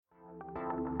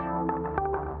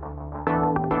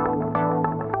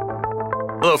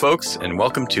Hello, folks, and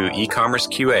welcome to E-commerce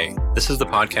QA. This is the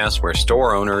podcast where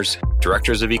store owners,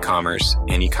 directors of e-commerce,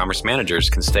 and e-commerce managers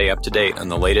can stay up to date on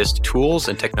the latest tools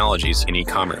and technologies in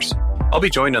e-commerce. I'll be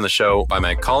joined on the show by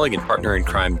my colleague and partner in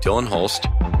crime, Dylan Holst.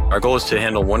 Our goal is to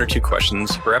handle 1 or 2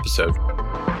 questions per episode.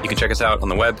 You can check us out on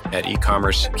the web at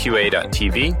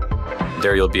ecommerceqa.tv.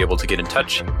 There you'll be able to get in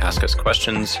touch, ask us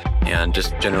questions, and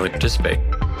just generally participate.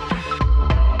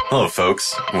 Hello,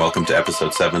 folks, and welcome to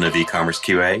episode 7 of E-commerce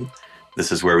QA. This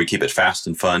is where we keep it fast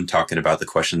and fun, talking about the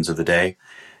questions of the day.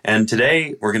 And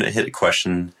today, we're going to hit a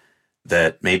question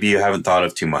that maybe you haven't thought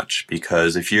of too much,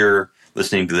 because if you're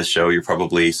listening to this show, you're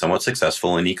probably somewhat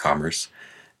successful in e-commerce,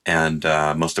 and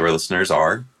most of our listeners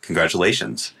are.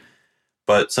 Congratulations.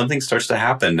 But something starts to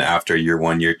happen after year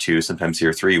 1, year 2, sometimes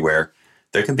year 3, where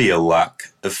there can be a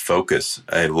lack of focus,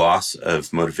 a loss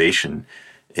of motivation,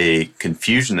 a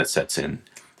confusion that sets in.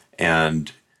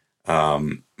 And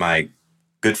my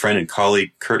good friend and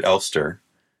colleague, Kurt Elster,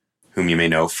 whom you may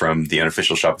know from the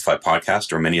Unofficial Shopify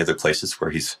podcast or many other places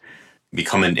where he's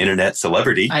become an internet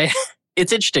celebrity.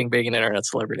 It's interesting being an internet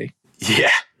celebrity. Yeah.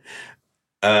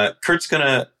 Kurt's going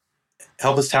to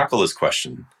help us tackle this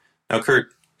question. Now, Kurt,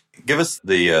 give us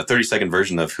the 30-second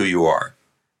version of who you are.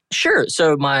 Sure.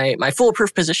 So my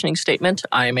foolproof positioning statement,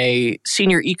 I'm a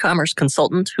senior e-commerce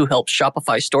consultant who helps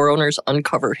Shopify store owners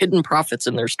uncover hidden profits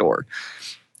in their store.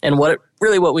 And what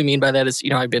we mean by that is,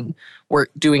 I've been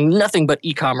doing nothing but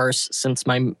e-commerce since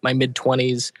my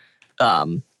mid-20s.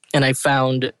 And I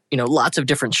found, lots of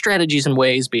different strategies and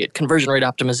ways, be it conversion rate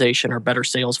optimization or better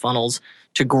sales funnels,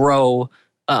 to grow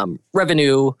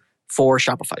revenue for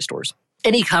Shopify stores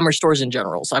and e-commerce stores in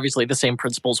general. So obviously the same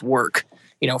principles work,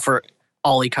 for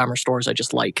all e-commerce stores. I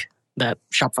just like that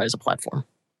Shopify is a platform.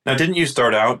 Now, didn't you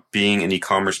start out being an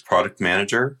e-commerce product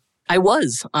manager? I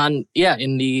was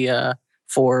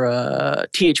for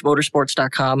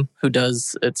thmotorsports.com,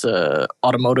 it's a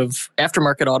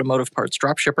aftermarket automotive parts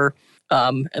dropshipper.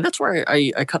 And that's where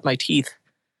I cut my teeth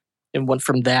and went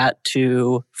from that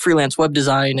to freelance web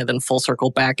design and then full circle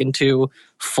back into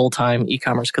full-time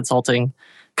e-commerce consulting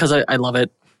because I love it.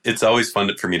 It's always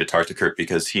fun for me to talk to Kurt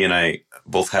because he and I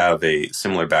both have a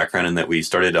similar background in that we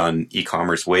started on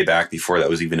e-commerce way back before that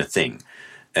was even a thing.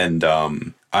 And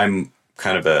I'm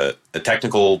kind of a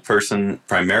technical person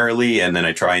primarily, and then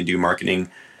I try and do marketing.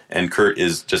 And Kurt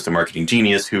is just a marketing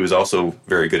genius who is also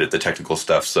very good at the technical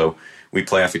stuff. So we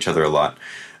play off each other a lot.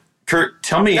 Kurt,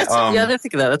 tell me. I didn't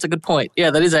think of that. That's a good point.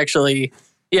 Yeah, that is actually,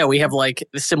 we have like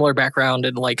a similar background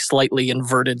and like slightly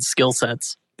inverted skill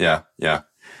sets. Yeah.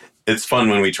 It's fun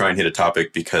when we try and hit a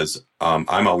topic because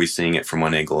I'm always seeing it from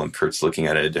one angle and Kurt's looking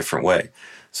at it a different way.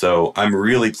 So I'm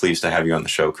really pleased to have you on the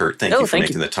show, Kurt. Thank you for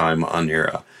making the time on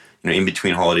your in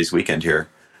between holidays weekend here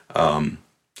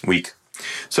week.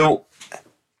 So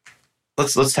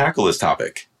let's tackle this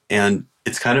topic, and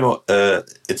it's kind of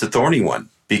it's a thorny one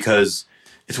because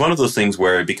it's one of those things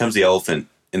where it becomes the elephant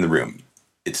in the room.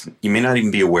 You may not even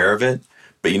be aware of it,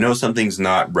 but something's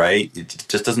not right. It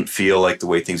just doesn't feel like the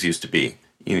way things used to be.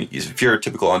 If you're a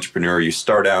typical entrepreneur, you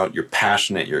start out, you're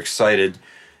passionate, you're excited,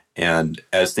 and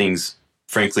as things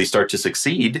frankly start to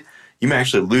succeed, you may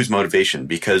actually lose motivation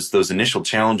because those initial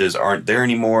challenges aren't there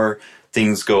anymore.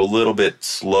 Things go a little bit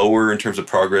slower in terms of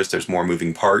progress. There's more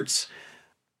moving parts.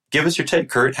 Give us your take,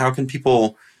 Kurt. How can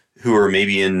people who are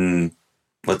maybe in,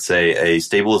 let's say, a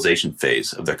stabilization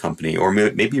phase of their company or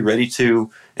maybe ready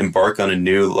to embark on a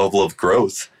new level of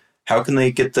growth, how can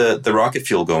they get the rocket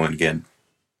fuel going again?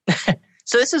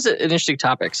 So this is an interesting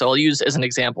topic. So I'll use as an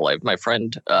example, I have my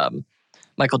friend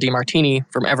Michael DiMartini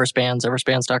from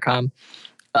everspands.com.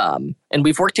 And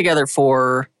we've worked together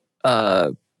for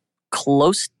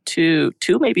close to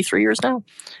 2, maybe 3 years now.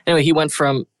 Anyway, he went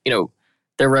from,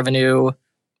 their revenue,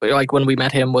 like when we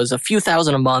met him, was a few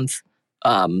thousand a month,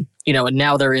 and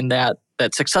now they're in that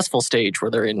successful stage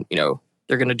where they're in,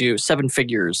 they're going to do 7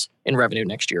 figures in revenue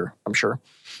next year, I'm sure.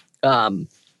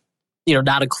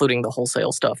 Not including the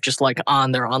wholesale stuff, just like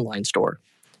on their online store.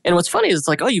 And what's funny is it's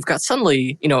like, you've got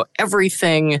suddenly,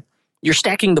 everything, you're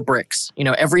stacking the bricks.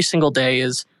 Every single day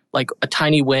is like a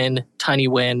tiny win,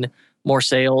 more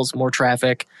sales, more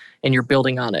traffic, and you're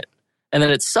building on it. And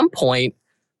then at some point,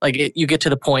 you get to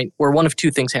the point where one of 2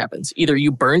 things happens. Either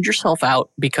you burned yourself out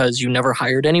because you never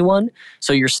hired anyone,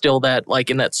 so you're still in that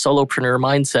solopreneur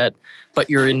mindset, but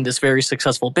you're in this very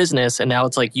successful business, and now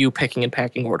it's like you picking and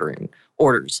packing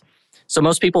orders. So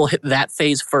most people hit that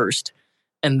phase first,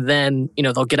 and then,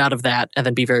 they'll get out of that and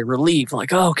then be very relieved,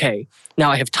 like, okay,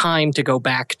 now I have time to go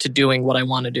back to doing what I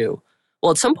want to do.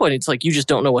 Well, at some point, it's like you just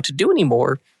don't know what to do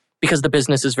anymore because the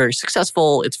business is very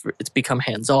successful. It's become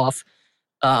hands-off.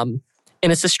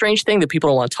 And it's a strange thing that people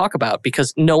don't want to talk about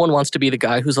because no one wants to be the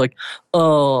guy who's like,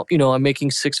 oh, I'm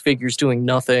making 6 figures doing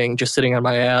nothing, just sitting on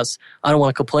my ass. I don't want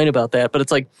to complain about that. But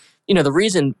it's like, the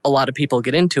reason a lot of people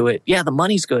get into it, yeah, the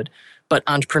money's good. But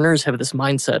entrepreneurs have this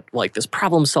mindset, like this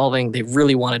problem solving. They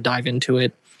really want to dive into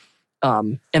it.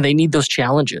 And they need those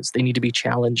challenges. They need to be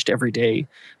challenged every day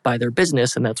by their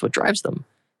business. And that's what drives them.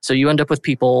 So you end up with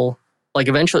people like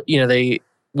eventually,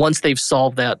 once they've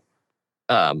solved that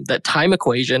time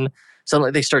equation,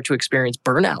 suddenly they start to experience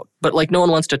burnout. But like no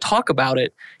one wants to talk about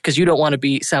it because you don't want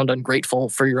to sound ungrateful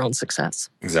for your own success.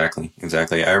 Exactly.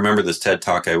 I remember this TED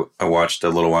Talk I watched a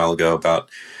little while ago about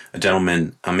a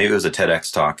gentleman, maybe it was a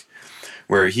TEDx talk,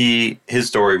 where his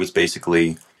story was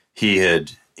basically he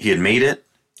had made it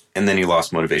and then he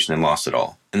lost motivation and lost it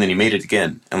all. And then he made it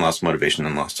again and lost motivation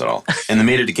and lost it all. And then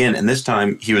made it again. And this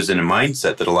time he was in a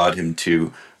mindset that allowed him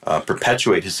to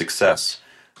perpetuate his success.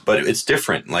 But it's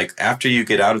different. Like after you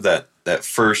get out of that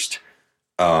first,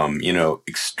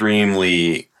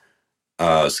 extremely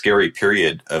scary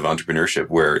period of entrepreneurship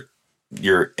where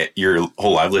your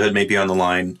whole livelihood may be on the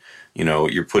line,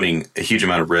 you're putting a huge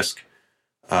amount of risk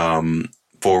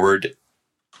forward.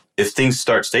 If things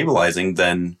start stabilizing,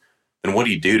 then what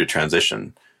do you do to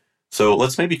transition? So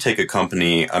let's maybe take a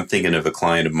company. I'm thinking of a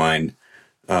client of mine.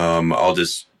 I'll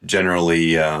just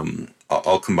generally,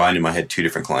 I'll combine in my head 2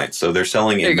 different clients. So they're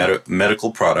selling a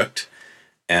medical product,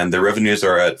 and their revenues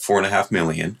are at $4.5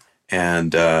 million,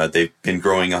 and they've been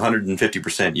growing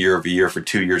 150% year over year for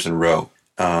 2 years in a row.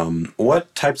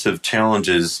 What types of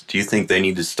challenges do you think they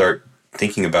need to start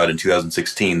thinking about in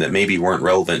 2016 that maybe weren't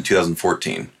relevant in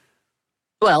 2014?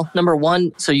 Well, number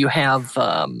one, so you have,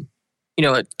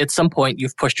 at some point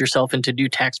you've pushed yourself into new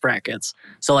tax brackets.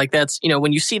 So like that's,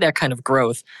 when you see that kind of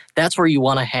growth, that's where you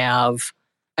want to have,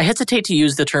 I hesitate to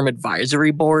use the term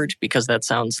advisory board because that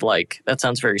sounds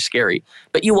very scary,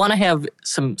 but you want to have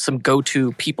some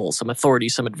go-to people, some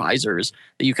authorities, some advisors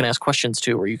that you can ask questions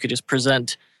to, or you could just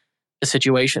present a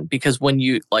situation. Because when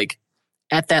you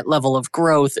at that level of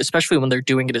growth, especially when they're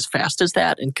doing it as fast as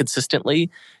that and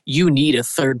consistently, you need a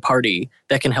third party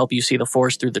that can help you see the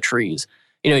forest through the trees.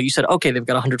 You said, okay, they've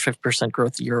got 150%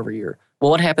 growth year over year.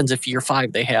 Well, what happens if year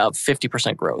 5 they have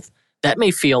 50% growth? That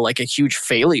may feel like a huge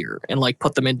failure and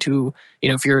put them into,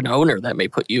 if you're an owner, that may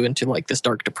put you into this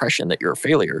dark depression that you're a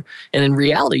failure. And in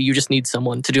reality, you just need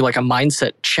someone to do a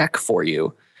mindset check for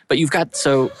you. But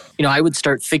I would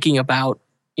start thinking about,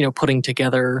 putting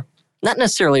together not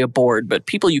necessarily a board, but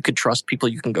people you could trust, people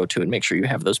you can go to, and make sure you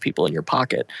have those people in your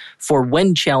pocket for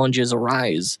when challenges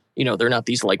arise. They're not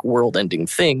these world-ending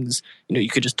things. You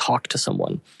could just talk to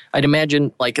someone. I'd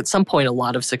imagine at some point a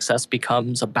lot of success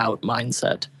becomes about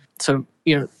mindset. So,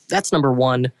 that's number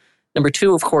one. Number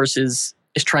 2, of course, is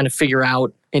trying to figure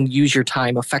out and use your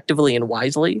time effectively and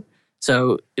wisely.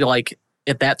 So,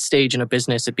 at that stage in a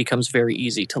business, it becomes very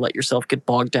easy to let yourself get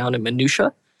bogged down in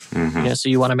minutia. Mm-hmm. So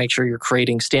you want to make sure you're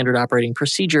creating standard operating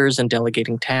procedures and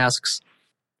delegating tasks.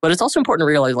 But it's also important to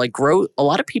realize growth, a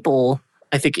lot of people,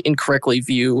 I think, incorrectly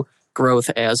view growth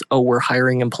as, we're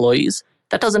hiring employees.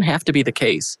 That doesn't have to be the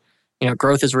case.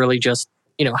 Growth is really just,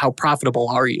 how profitable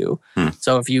are you?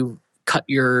 So if you cut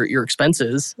your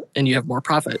expenses and you have more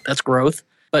profit, that's growth.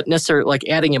 But necessarily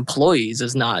adding employees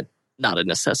is not a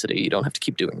necessity. You don't have to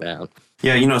keep doing that.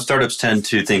 Yeah, startups tend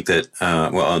to think that,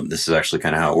 this is actually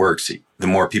kind of how it works. The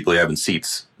more people you have in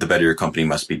seats, the better your company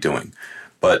must be doing.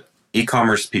 But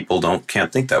e-commerce people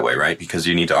can't think that way, right? Because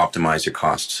you need to optimize your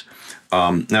costs.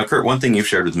 Now, Kurt, one thing you've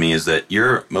shared with me is that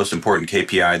your most important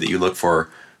KPI that you look for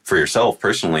yourself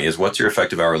personally is what's your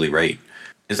effective hourly rate.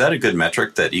 Is that a good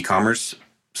metric that e-commerce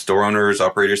store owners,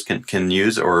 operators can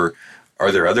use, or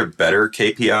are there other better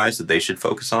KPIs that they should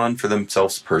focus on for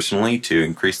themselves personally to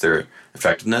increase their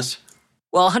effectiveness?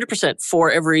 Well,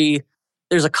 100%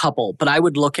 there's a couple, but I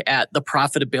would look at the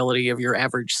profitability of your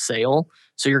average sale.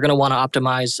 So you're going to want to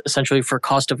optimize essentially for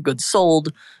cost of goods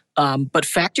sold, but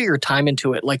factor your time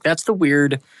into it. That's the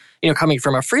weird, coming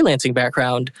from a freelancing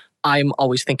background, I'm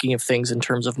always thinking of things in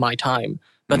terms of my time.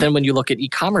 But then when you look at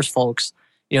e-commerce folks,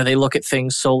 they look at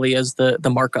things solely as the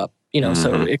markup.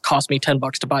 So it cost me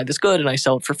 $10 to buy this good and I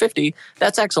sell it for 50.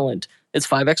 That's excellent. It's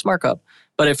 5x markup.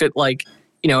 But if it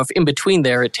if in between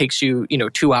there, it takes you,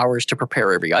 2 hours to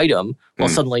prepare every item, well,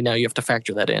 suddenly now you have to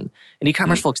factor that in. And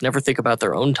e-commerce folks never think about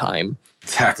their own time.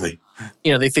 Exactly.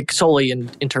 They think solely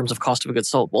in terms of cost of goods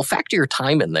sold. Well, factor your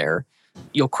time in there.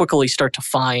 You'll quickly start to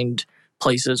find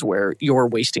places where you're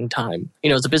wasting time.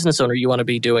 As a business owner, you want to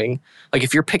be doing,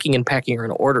 if you're picking and packing your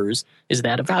own orders, is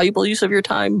that a valuable use of your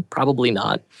time? Probably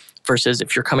not. Versus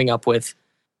if you're coming up with,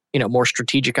 more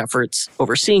strategic efforts,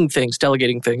 overseeing things,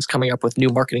 delegating things, coming up with new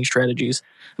marketing strategies.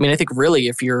 I mean, I think really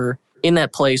if you're in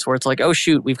that place where it's like, oh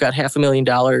shoot, we've got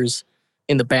 $500,000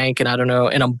 in the bank and I don't know,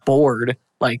 and I'm bored,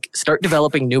 like start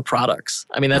developing new products.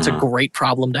 I mean, that's a great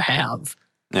problem to have.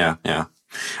 Yeah, yeah.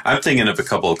 I'm thinking of a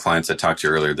couple of clients I talked to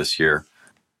earlier this year.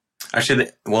 Actually,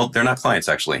 they're not clients,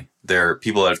 actually. They're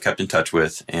people that I've kept in touch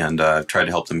with, and I've tried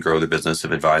to help them grow their business,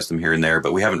 have advised them here and there,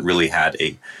 but we haven't really had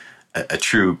a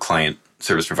true client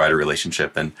service provider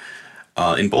relationship. And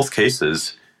in both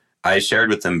cases, I shared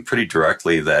with them pretty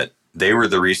directly that they were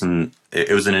the reason.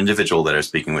 It was an individual that I was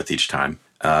speaking with each time.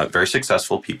 Very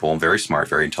successful people, very smart,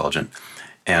 very intelligent.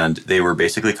 And they were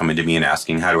basically coming to me and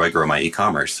asking, how do I grow my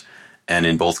e-commerce? And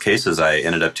in both cases, I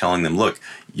ended up telling them, look,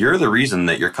 you're the reason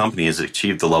that your company has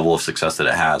achieved the level of success that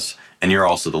it has. And you're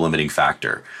also the limiting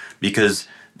factor, because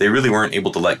they really weren't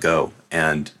able to let go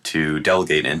and to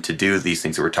delegate and to do these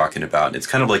things that we're talking about. And it's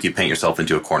kind of like you paint yourself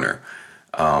into a corner,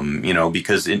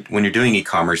 because when you're doing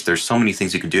e-commerce, there's so many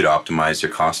things you can do to optimize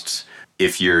your costs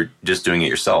if you're just doing it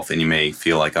yourself. And you may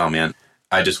feel like, oh man,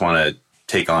 I just want to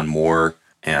take on more.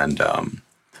 And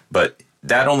but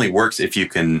that only works if you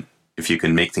can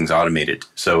make things automated.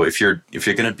 So if you're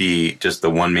going to be just the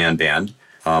one-man band,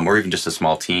 or even just a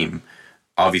small team,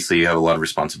 obviously you have a lot of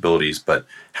responsibilities, but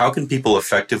how can people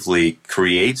effectively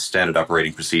create standard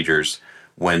operating procedures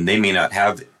when they may not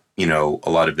have, a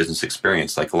lot of business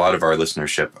experience? Like a lot of our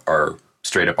listenership are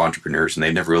straight up entrepreneurs and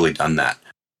they've never really done that.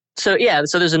 So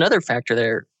there's another factor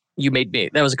there.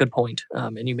 That was a good point.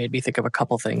 And you made me think of a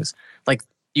couple things. Like,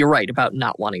 you're right about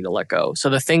not wanting to let go. So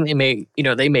the thing they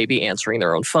may be answering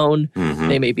their own phone. Mm-hmm.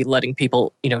 They may be letting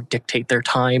people, dictate their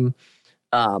time.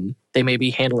 They may be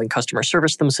handling customer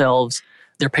service themselves.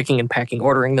 They're picking and packing,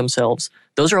 ordering themselves.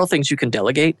 Those are all things you can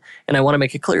delegate. And I want to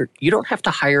make it clear, you don't have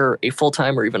to hire a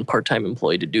full-time or even part-time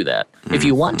employee to do that. Mm-hmm. If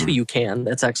you want to, you can.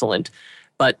 That's excellent.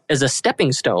 But as a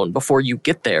stepping stone before you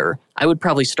get there, I would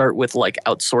probably start with like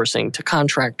outsourcing to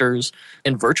contractors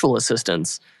and virtual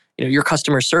assistants. Your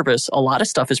customer service, a lot of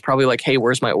stuff is probably like, hey,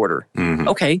 where's my order? Mm-hmm.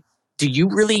 Okay. Do you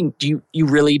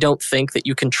really don't think that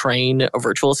you can train a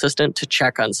virtual assistant to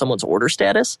check on someone's order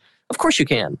status? Of course you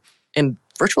can. And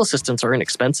virtual assistants are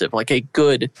inexpensive, like a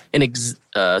good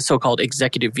so-called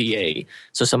executive VA.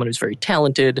 So someone who's very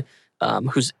talented,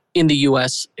 who's in the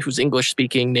US, who's English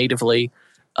speaking natively.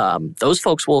 Those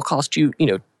folks will cost you,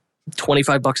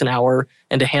 $25 an hour,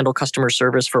 and to handle customer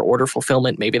service for order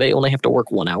fulfillment, maybe they only have to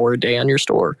work 1 hour a day on your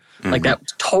store. Mm-hmm. Like that would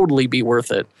totally be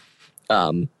worth it.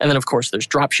 And then of course there's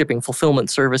drop shipping fulfillment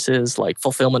services like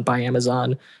Fulfillment by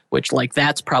Amazon, which like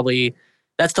that's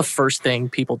the first thing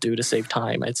people do to save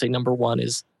time. I'd say number one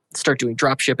is start doing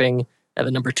drop shipping. And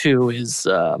then number two is,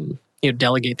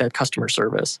 delegate that customer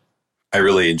service. I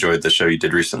really enjoyed the show you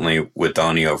did recently with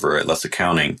Donnie over at Less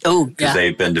Accounting. Oh, yeah. Because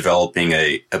they've been developing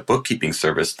a bookkeeping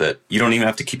service that you don't even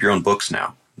have to keep your own books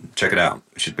now. Check it out.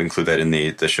 We should include that in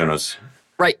the show notes.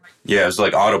 Right. Yeah, it was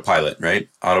like Autopilot, right?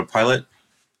 Autopilot,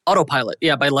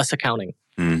 yeah, by Less Accounting.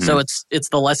 Mm-hmm. So it's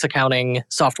the Less Accounting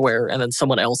software, and then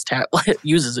someone else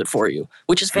uses it for you,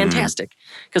 which is fantastic.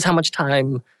 Because how much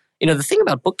time... the thing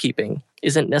about bookkeeping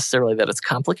isn't necessarily that it's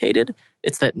complicated.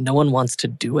 It's that no one wants to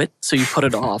do it, so you put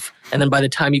it off. And then by the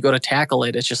time you go to tackle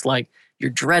it, it's just like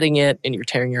you're dreading it and you're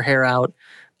tearing your hair out.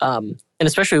 And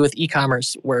especially with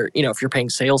e-commerce where, if you're paying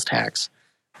sales tax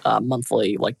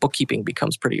monthly, like bookkeeping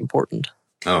becomes pretty important.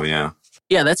 Oh, yeah.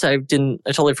 Yeah, I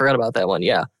totally forgot about that one.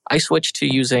 Yeah. I switched to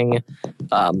using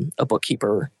a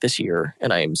bookkeeper this year,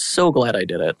 and I am so glad I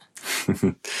did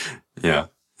it. Yeah.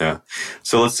 Yeah.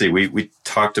 So let's see. We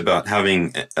talked about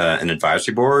having an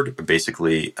advisory board,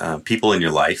 basically people in your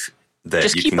life that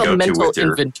just you keep can go a mental to with your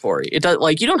inventory. It does,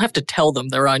 like, you don't have to tell them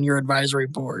they're on your advisory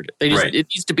board. It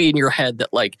needs to be in your head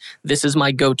that like, this is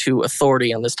my go-to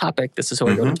authority on this topic. This is who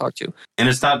I go to talk to. And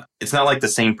it's not like the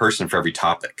same person for every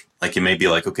topic. Like it may be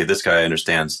like, okay, this guy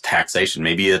understands taxation.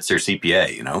 Maybe it's your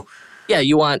CPA, Yeah,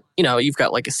 you want, you've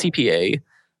got like a CPA.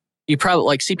 You probably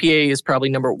like CPA is probably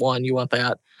number one. You want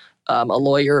that. A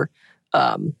lawyer.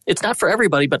 It's not for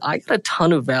everybody, but I got a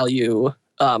ton of value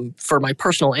for my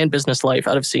personal and business life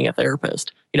out of seeing a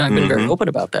therapist. I've been very open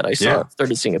about that. I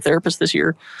started seeing a therapist this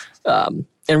year. And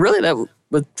really that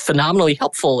was phenomenally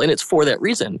helpful. And it's for that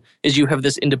reason, is you have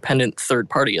this independent third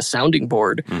party, a sounding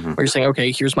board, where you're saying,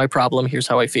 okay, here's my problem. Here's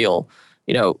how I feel.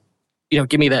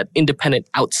 Give me that independent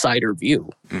outsider view.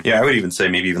 Yeah, I would even say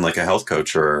maybe even like a health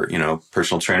coach or,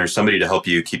 personal trainer, somebody to help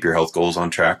you keep your health goals on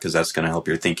track, because that's going to help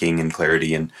your thinking and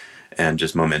clarity and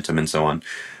just momentum and so on.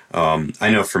 I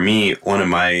know for me, one of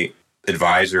my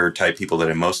advisor type people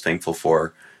that I'm most thankful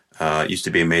for used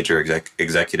to be a major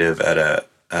executive at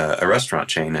a restaurant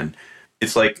chain. And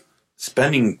it's like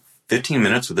spending 15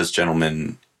 minutes with this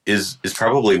gentleman is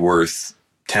probably worth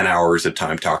 10 hours of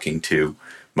time talking to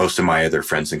most of my other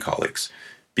friends and colleagues,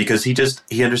 because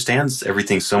he understands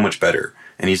everything so much better,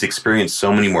 and he's experienced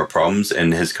so many more problems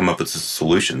and has come up with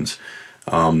solutions.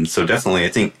 So definitely, I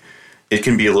think it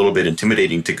can be a little bit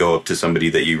intimidating to go up to somebody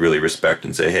that you really respect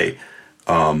and say, hey,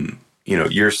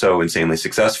 you're so insanely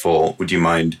successful. Would you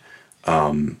mind,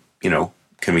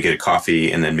 can we get a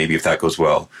coffee? And then maybe if that goes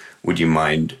well, would you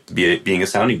mind being a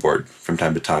sounding board from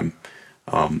time to time?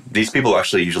 These people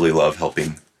actually usually love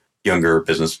helping younger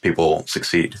business people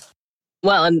succeed.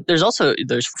 Well, and there's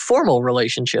formal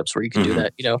relationships where you can do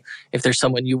that. If there's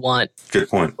someone you want. Good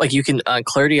point. Like you can on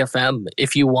Clarity FM,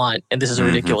 if you want, and this is a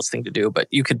ridiculous thing to do, but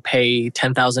you could pay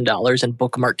 $10,000 and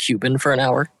book Mark Cuban for an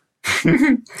hour.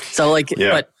 So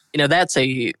but that's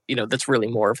that's really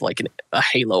more of like a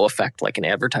halo effect, like an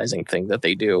advertising thing that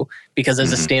they do, because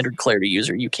as a standard Clarity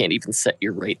user, you can't even set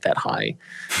your rate that high.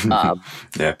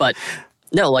 Yeah. But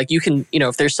no, like you can,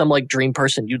 if there's some like dream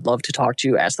person you'd love to talk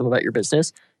to, ask them about your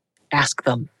business, ask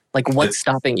them like what's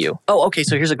stopping you. Oh, okay.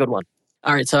 So here's a good one.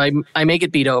 All right. So I may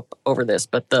get beat up over this,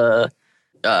 but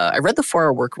I read the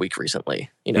 4-Hour Workweek recently,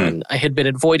 and I had been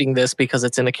avoiding this because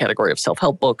it's in the category of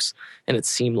self-help books, and it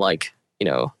seemed like,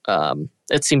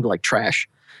 trash.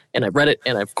 And I read it,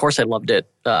 and of course I loved it,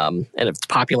 and it's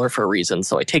popular for a reason.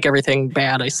 So I take everything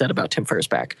bad I said about Tim Ferriss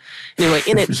back. Anyway,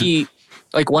 in it, he,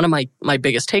 like one of my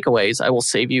biggest takeaways, I will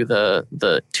save you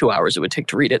the 2 hours it would take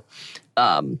to read it,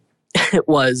 it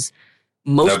was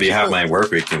most That'd be half my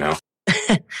work week,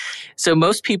 So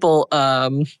most people,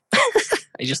 sorry,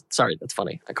 that's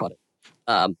funny. I caught it.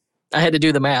 I had to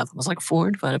do the math. I was like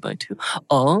 4 divided by 2.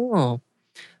 Oh.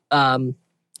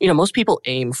 Most people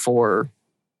aim for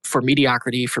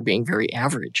mediocrity, for being very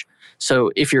average.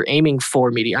 So if you're aiming for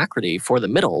mediocrity, for the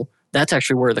middle, that's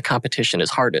actually where the competition is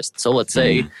hardest. So let's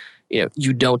say,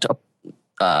 you don't,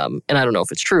 and I don't know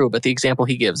if it's true, but the example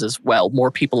he gives is, well,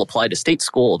 more people apply to state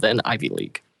school than Ivy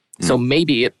League. So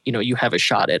maybe, you have a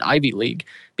shot at Ivy League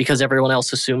because everyone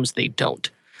else assumes they don't.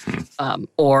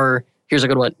 Or here's a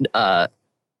good one.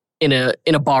 In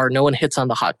a bar, no one hits on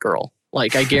the hot girl.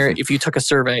 Like I guarantee if you took a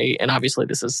survey, and obviously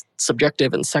this is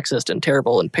subjective and sexist and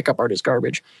terrible and pickup art is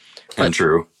garbage. But and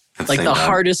true. Like the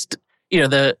hardest,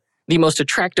 the most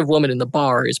attractive woman in the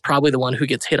bar is probably the one who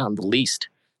gets hit on the least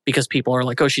because people are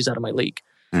like, oh, she's out of my league.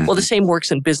 Well, the same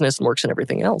works in business and works in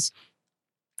everything else.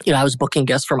 I was booking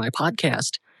guests for my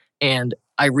podcast, and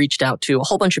I reached out to a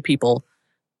whole bunch of people,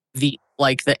 the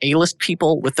A-list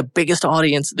people with the biggest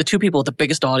audience, the two people with the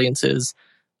biggest audiences.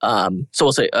 So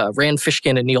we'll say Rand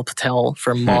Fishkin and Neil Patel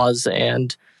from Moz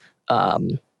and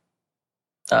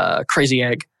Crazy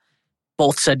Egg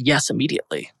both said yes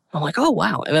immediately. I'm like, oh,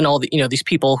 wow. And then all the, these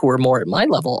people who are more at my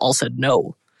level all said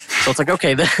no. So it's like,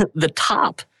 okay, the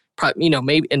top,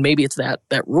 maybe it's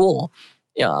that rule.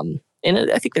 And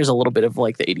I think there's a little bit of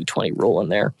like the 80-20 rule in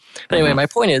there. But anyway, my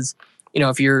point is,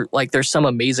 if you're like, there's some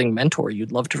amazing mentor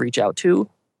you'd love to reach out to,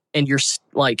 and you're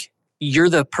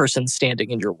the person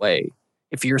standing in your way.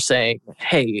 If you're saying,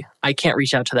 hey, I can't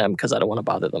reach out to them because I don't want to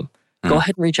bother them, go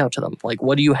ahead and reach out to them. Like,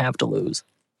 what do you have to lose?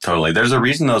 Totally. There's a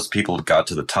reason those people got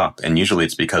to the top. And usually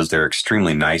it's because they're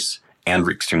extremely nice and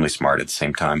extremely smart at the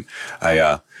same time.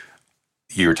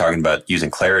 You were talking about using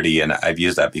Clarity, and I've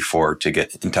used that before to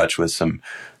get in touch with some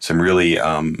really,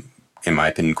 in my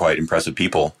opinion, quite impressive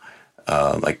people.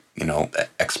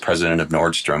 Ex-president of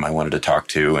Nordstrom I wanted to talk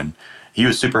to, and he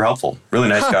was super helpful. Really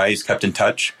nice guy. He's kept in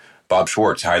touch. Bob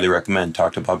Schwartz, highly recommend.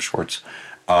 Talk to Bob Schwartz.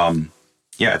 I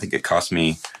think it cost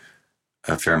me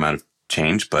a fair amount of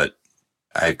change, but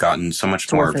I've gotten so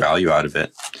much more value out of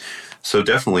it. So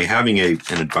definitely having an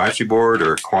advisory board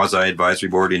or a quasi-advisory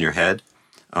board in your head,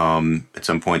 at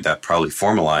some point that probably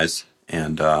formalize.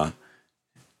 And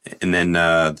then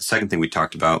the second thing we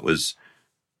talked about was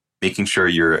making sure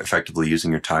you're effectively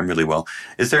using your time really well.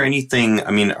 Is there anything,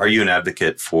 are you an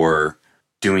advocate for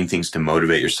doing things to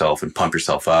motivate yourself and pump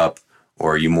yourself up?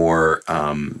 Or are you more,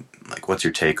 what's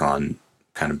your take on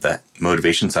kind of that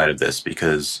motivation side of this?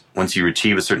 Because once you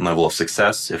achieve a certain level of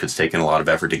success, if it's taken a lot of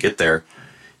effort to get there,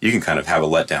 you can kind of have a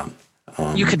letdown.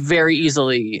 You could very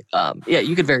easily,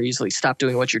 stop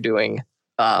doing what you're doing.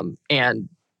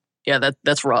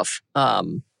 That's rough.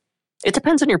 It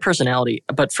depends on your personality.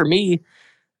 But for me,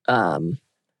 I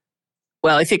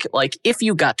think like if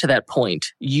you got to that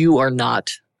point, you are not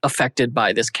affected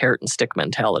by this carrot and stick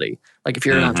mentality. Like if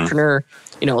you're an entrepreneur,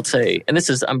 let's say, and this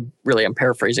is, I'm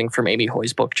paraphrasing from Amy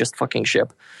Hoy's book, Just Fucking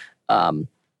Ship.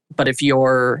 But if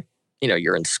you're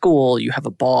in school, you have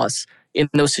a boss, in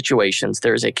those situations,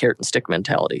 there's a carrot and stick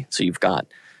mentality. So you've got,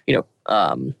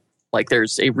 Like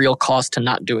there's a real cost to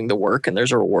not doing the work and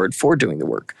there's a reward for doing the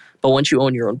work. But once you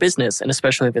own your own business, and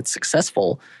especially if it's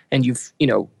successful and you've,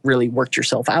 really worked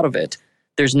yourself out of it,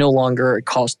 there's no longer a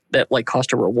cost that like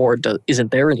cost or reward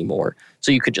isn't there anymore.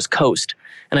 So you could just coast.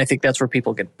 And I think that's where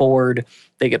people get bored,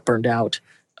 they get burned out.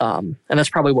 And that's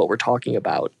probably what we're talking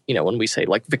about, when we say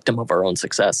like victim of our own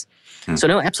success. So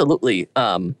no, absolutely.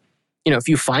 If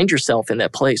you find yourself in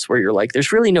that place where you're like,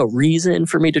 there's really no reason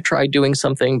for me to try doing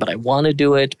something, but I want to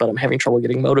do it, but I'm having trouble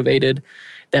getting motivated.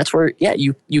 That's where,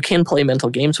 you can play mental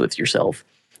games with yourself.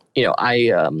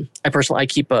 I personally, I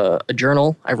keep a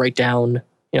journal. I write down,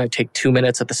 I take 2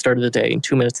 minutes at the start of the day and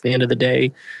 2 minutes at the end of the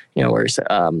day, whereas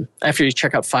after you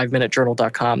check out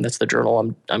 5minutejournal.com, that's the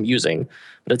journal I'm using.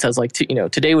 But it says like,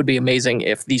 today would be amazing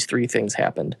if these 3 things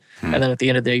happened. And then at the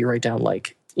end of the day, you write down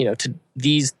like, to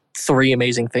these 3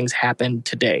 amazing things happened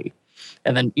today.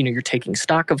 And then, you're taking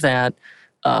stock of that.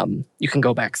 You can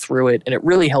go back through it and it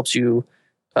really helps you,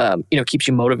 keeps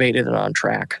you motivated and on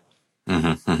track.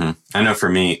 I know for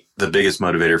me, the biggest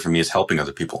motivator for me is helping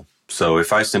other people. So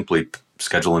if I simply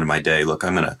schedule into my day, look,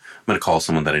 I'm gonna call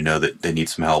someone that I know that they need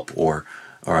some help, or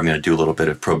I'm gonna do a little bit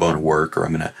of pro bono work, or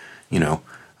I'm gonna,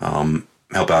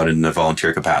 help out in a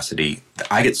volunteer capacity.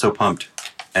 I get so pumped,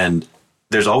 and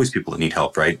there's always people that need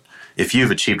help, right? If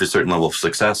you've achieved a certain level of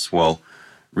success, well,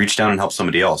 reach down and help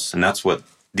somebody else. And that's what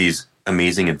these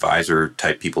amazing advisor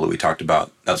type people that we talked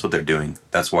about, that's what they're doing.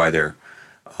 That's why they're,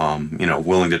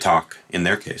 willing to talk in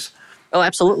their case. Oh,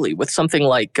 absolutely. With something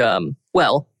like, in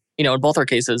both our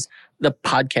cases, the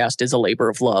podcast is a labor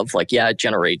of love. Like, yeah,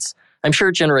 I'm sure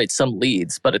it generates some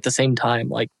leads, but at the same time,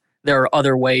 like there are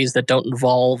other ways that don't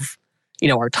involve,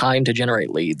 our time to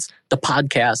generate leads. The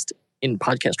podcast in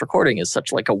podcast recording is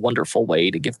such like a wonderful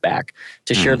way to give back,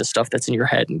 to share the stuff that's in your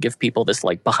head and give people this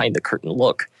like behind the curtain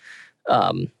look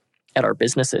at our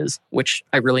businesses, which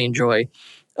I really enjoy.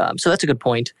 So that's a good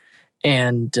point.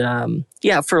 And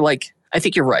I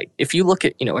think you're right. If you look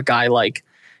at, a guy like,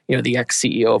 the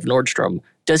ex-CEO of Nordstrom,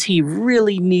 does he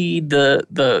really need the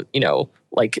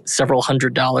like several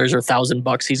 $100s or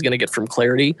 $1,000 he's going to get from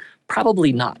Clarity?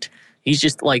 Probably not. He's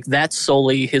just like, that's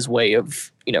solely his way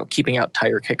of, keeping out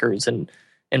tire kickers and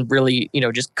really,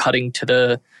 just cutting to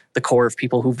the core of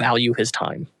people who value his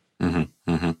time.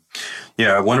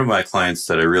 Yeah, one of my clients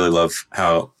that I really love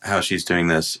how she's doing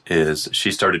this is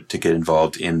she started to get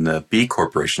involved in the B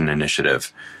Corporation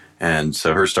initiative. And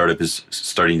so her startup is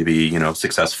starting to be,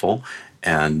 successful.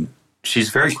 And she's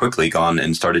very quickly gone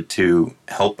and started to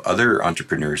help other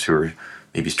entrepreneurs who are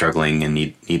maybe struggling and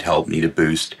need help, need a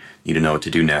boost, need to know what to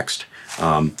do next.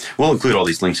 We'll include all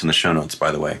these links in the show notes,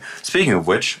 by the way. Speaking of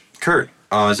which, Kurt,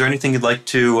 is there anything you'd like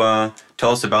to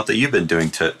tell us about that you've been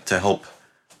doing to help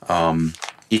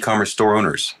e-commerce store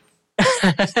owners?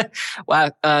 Wow.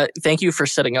 Thank you for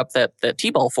setting up that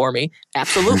T-ball for me.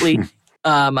 Absolutely.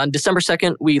 On December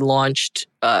 2nd, we launched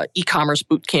e-commerce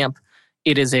bootcamp.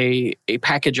 It is a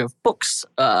package of books.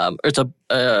 It's a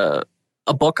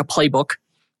book, a playbook,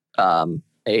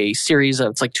 a series of,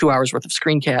 it's like 2 hours worth of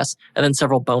screencasts, and then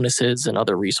several bonuses and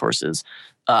other resources.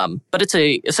 But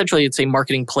essentially it's a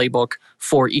marketing playbook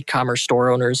for e-commerce store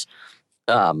owners.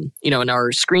 In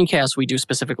our screencast, we do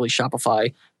specifically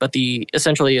Shopify, but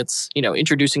essentially it's,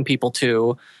 introducing people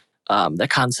to the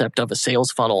concept of a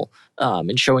sales funnel,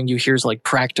 and showing you here's like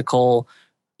practical,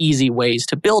 easy ways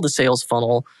to build a sales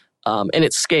funnel. And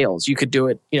it scales. You could do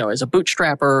it, as a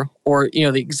bootstrapper, or,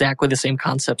 exactly the same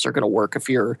concepts are going to work if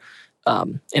you're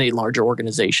in a larger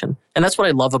organization. And that's what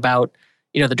I love about,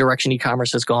 the direction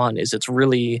e-commerce has gone, is it's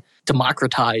really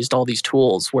democratized all these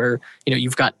tools where,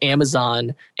 you've got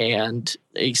Amazon and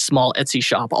a small Etsy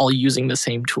shop all using the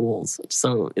same tools.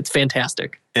 So it's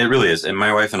fantastic. It really is. And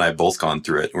my wife and I have both gone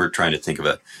through it. We're trying to think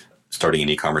of starting an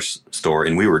e-commerce store,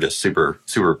 and we were just super,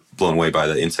 super blown away by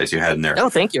the insights you had in there. Oh,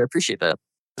 thank you. I appreciate that.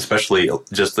 Especially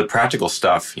just the practical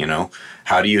stuff,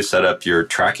 how do you set up your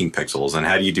tracking pixels, and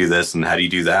how do you do this and how do you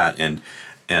do that? And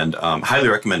highly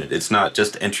recommend it. It's not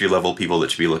just entry-level people that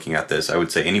should be looking at this. I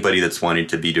would say anybody that's wanting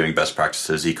to be doing best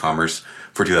practices e-commerce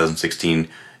for 2016,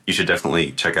 you should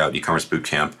definitely check out e-commerce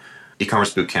bootcamp.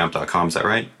 e-commercebootcamp.com, is that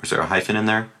right? Or is there a hyphen in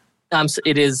there?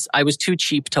 It is. I was too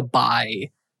cheap to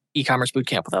buy e-commerce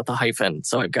bootcamp without the hyphen.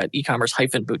 So I've got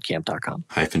e-commerce-bootcamp.com.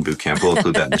 Hyphen bootcamp. We'll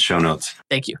include that in the show notes.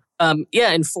 Thank you.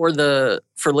 And for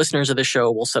listeners of the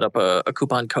show, we'll set up a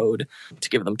coupon code to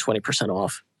give them 20%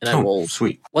 off. And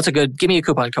sweet. Give me a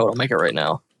coupon code. I'll make it right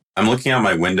now. I'm looking out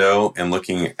my window and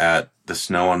looking at the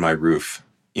snow on my roof.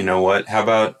 You know what? How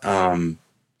about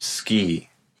ski?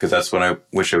 Because that's what I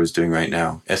wish I was doing right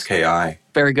now. SKI.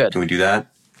 Very good. Can we do that?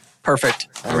 Perfect.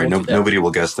 All right. Nobody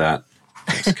will guess that.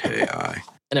 SKI.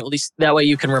 And at least that way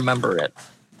you can remember it.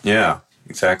 Yeah,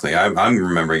 exactly. I'm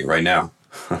remembering it right now.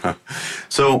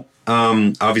 So,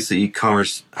 obviously,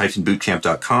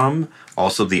 e-commerce-bootcamp.com,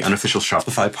 also the unofficial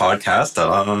Shopify podcast.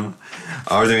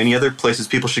 Are there any other places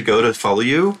people should go to follow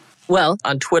you? Well,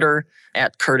 on Twitter,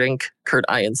 at Kurt Inc., Kurt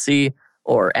INC,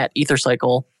 or at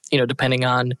EtherCycle, depending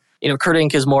on, Kurt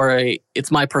Inc. is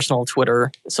it's my personal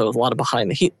Twitter, so a lot of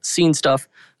behind-the-scenes stuff,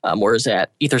 whereas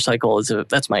at EtherCycle,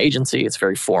 that's my agency. It's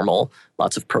very formal,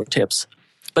 lots of pro tips.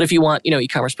 But if you want,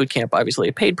 e-commerce bootcamp, obviously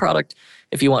a paid product.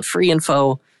 If you want free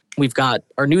info, we've got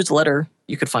our newsletter.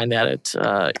 You could find that at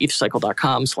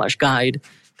ethercycle.com/guide.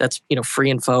 That's, free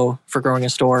info for growing a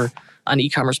store. On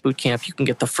e-commerce bootcamp, you can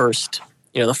get the first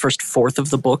fourth of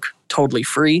the book totally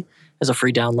free as a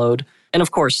free download. And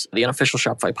of course, the unofficial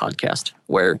Shopify podcast,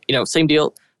 where, same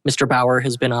deal. Mr. Bauer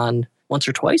has been on once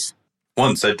or twice.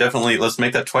 Once. Let's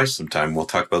make that twice sometime. We'll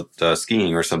talk about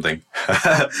skiing or something.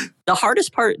 The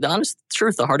hardest part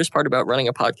about running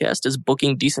a podcast is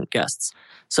booking decent guests.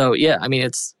 So yeah,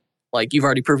 it's like you've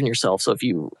already proven yourself. So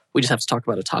we just have to talk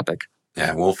about a topic.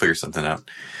 Yeah, we'll figure something out.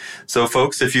 So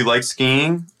folks, if you like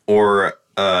skiing or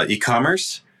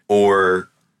e-commerce or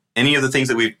any of the things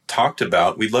that we've talked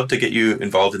about, we'd love to get you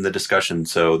involved in the discussion.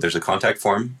 So there's a contact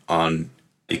form on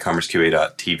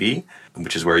ecommerceqa.tv,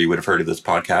 which is where you would have heard of this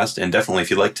podcast. And definitely, if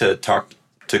you'd like to talk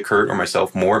to Kurt or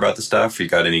myself more about the stuff, if you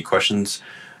got any questions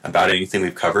about anything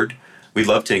we've covered, we'd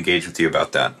love to engage with you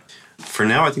about that. For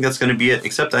now, I think that's going to be it,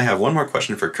 except I have one more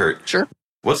question for Kurt. Sure.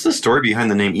 What's the story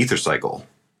behind the name EtherCycle?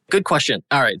 Good question.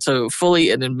 All right. So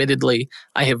fully and admittedly,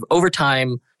 I have over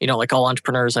time, like all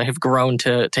entrepreneurs, I have grown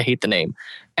to hate the name.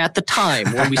 At the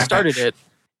time when we started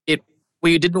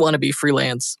we didn't want to be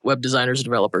freelance web designers and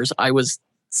developers. I was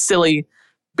silly,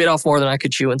 bit off more than I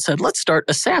could chew, and said, let's start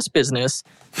a SaaS business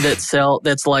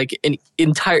that's like an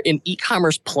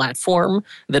e-commerce platform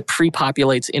that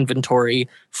pre-populates inventory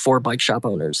for bike shop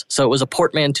owners. So it was a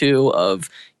portmanteau of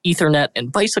Ethernet and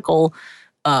bicycle.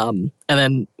 And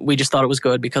then we just thought it was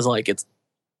good because it's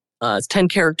 10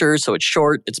 characters, so it's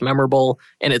short, it's memorable,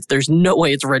 and there's no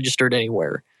way it's registered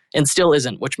anywhere. And still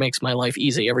isn't, which makes my life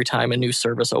easy every time a new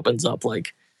service opens up,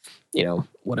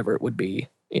 whatever it would be,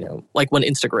 like when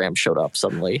Instagram showed up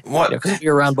suddenly. What? Because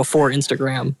you're around before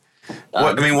Instagram.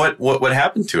 What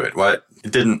happened to it? What?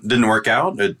 It didn't work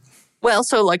out? Well,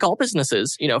 so like all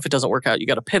businesses, if it doesn't work out, you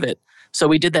got to pivot. So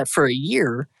we did that for a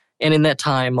year. And in that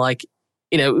time,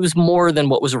 it was more than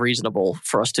what was reasonable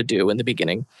for us to do in the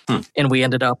beginning. And we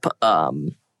ended up,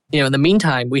 in the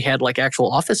meantime, we had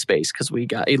actual office space because we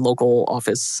got a local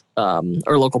office,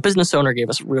 or local business owner gave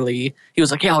us he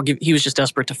was like, yeah, he was just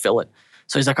desperate to fill it.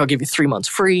 So he's like, I'll give you 3 months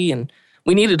free. And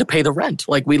we needed to pay the rent.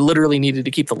 We literally needed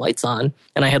to keep the lights on.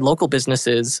 And I had local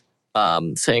businesses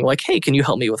saying hey, can you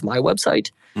help me with my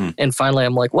website? And finally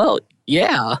I'm like, well,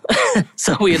 yeah.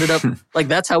 So we ended up,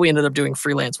 that's how we ended up doing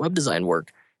freelance web design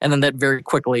work. And then that very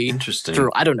quickly, through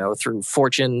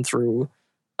fortune, through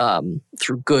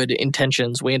good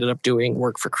intentions, we ended up doing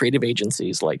work for creative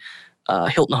agencies like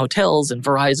Hilton Hotels and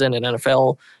Verizon and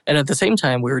NFL. And at the same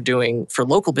time, we were doing, for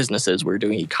local businesses, we were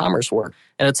doing e-commerce work.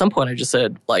 And at some point, I just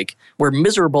said, we're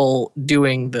miserable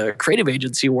doing the creative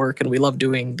agency work and we love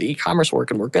doing the e-commerce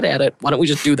work and we're good at it. Why don't we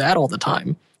just do that all the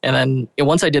time? And then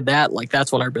once I did that,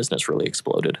 that's when our business really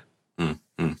exploded.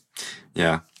 Mm-hmm.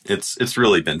 Yeah. It's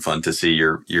really been fun to see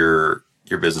your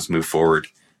business move forward,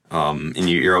 and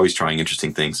you're always trying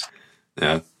interesting things.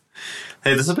 Yeah.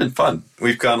 Hey, this has been fun.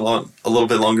 We've gone a little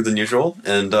bit longer than usual,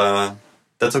 and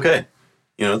that's okay.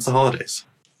 It's the holidays.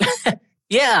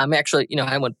 Yeah, I'm actually.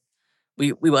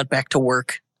 We went back to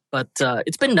work, but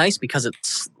it's been nice because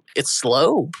it's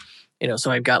slow.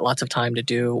 So I've got lots of time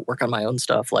to work on my own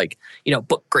stuff,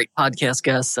 book great podcast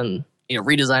guests and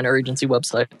redesign our agency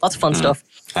website. Lots of fun stuff.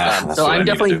 So I'm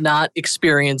definitely not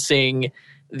experiencing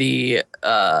the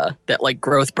that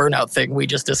growth burnout thing we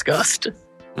just discussed.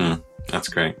 That's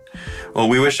great. Well,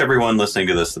 we wish everyone listening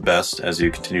to this the best as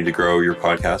you continue to grow your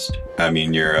podcast.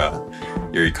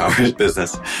 Your e-commerce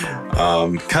business.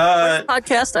 Cut.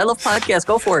 Podcast. I love podcasts.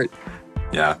 Go for it.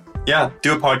 Yeah.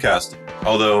 Do a podcast.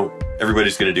 Although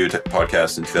everybody's going to do a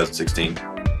podcast in 2016.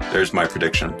 There's my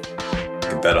prediction. You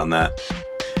can bet on that.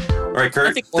 All right, Kurt,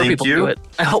 I think more people do it.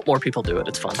 I hope more people do it.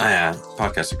 It's fun. Yeah,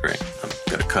 podcasts are great. I'm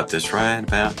going to cut this right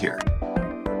about here.